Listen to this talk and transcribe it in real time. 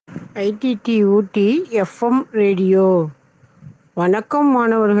IDD ஊட்டி FM radio. வணக்கம்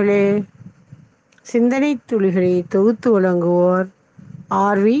மாணவர்களே. சிந்தனை துளிகளை தொகுத்து வழங்குவோர்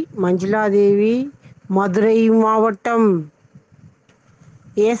ஆர்வி மஞ்சுளாதேவி, மதுரை மாவட்டம்.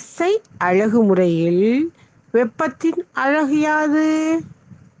 எஸ்ஐ அழகு முறையில் வெப்பத்தின் அழகு யாது?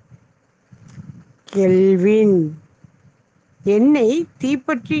 கெல்வின். எண்ணெய்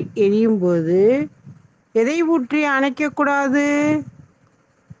தீப்பற்றி எரியும் போது எதை ஊற்றி அணைக்கக்கூடாது?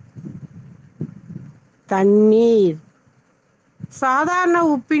 தண்ணீர்.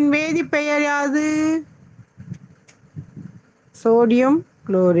 சாதாரண உப்பின் வேதிப்பெயர் யாது? Sodium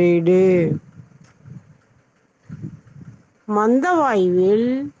chloride. மந்த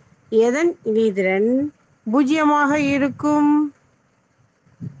வாயுவில் எதன் இணைதிறன் பூஜ்ஜியமாக இருக்கும்?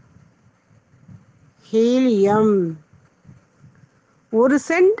 ஹீலியம். ஒரு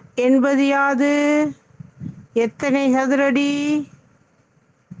சென்ட் என்பது யாது? எத்தனை சதுரடி?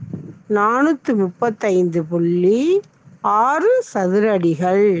 435.6 சதுர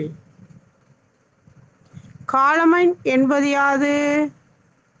அடிகள். காலமைன் என்பது யாது?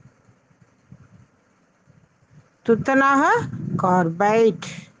 துத்தநாக கார்பைட்.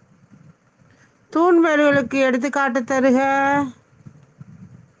 தூண் வேர்களுக்கு எடுத்துக்காட்டு தருக.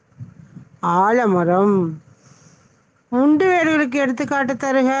 ஆலமரம். முண்டு வேர்களுக்கு எடுத்துக்காட்டு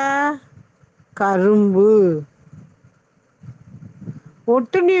தருக. கரும்பு.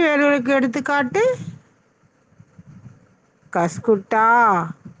 ஒட்டுண்ணி வேர்களுக்கு எடுத்துக்காட்டு. கஸ்குட்டா.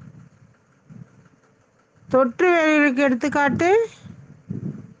 தொற்று வேர்களுக்கு எடுத்துக்காட்டு.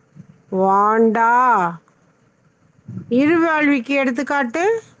 வாண்டா. இருவாழ்விக்கு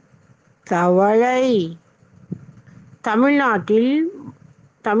எடுத்துக்காட்டு. தவளை.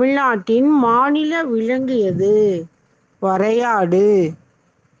 தமிழ்நாட்டின் மாநில விலங்கு எது? வரையாடு.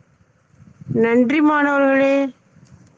 நன்றி மாணவர்களே.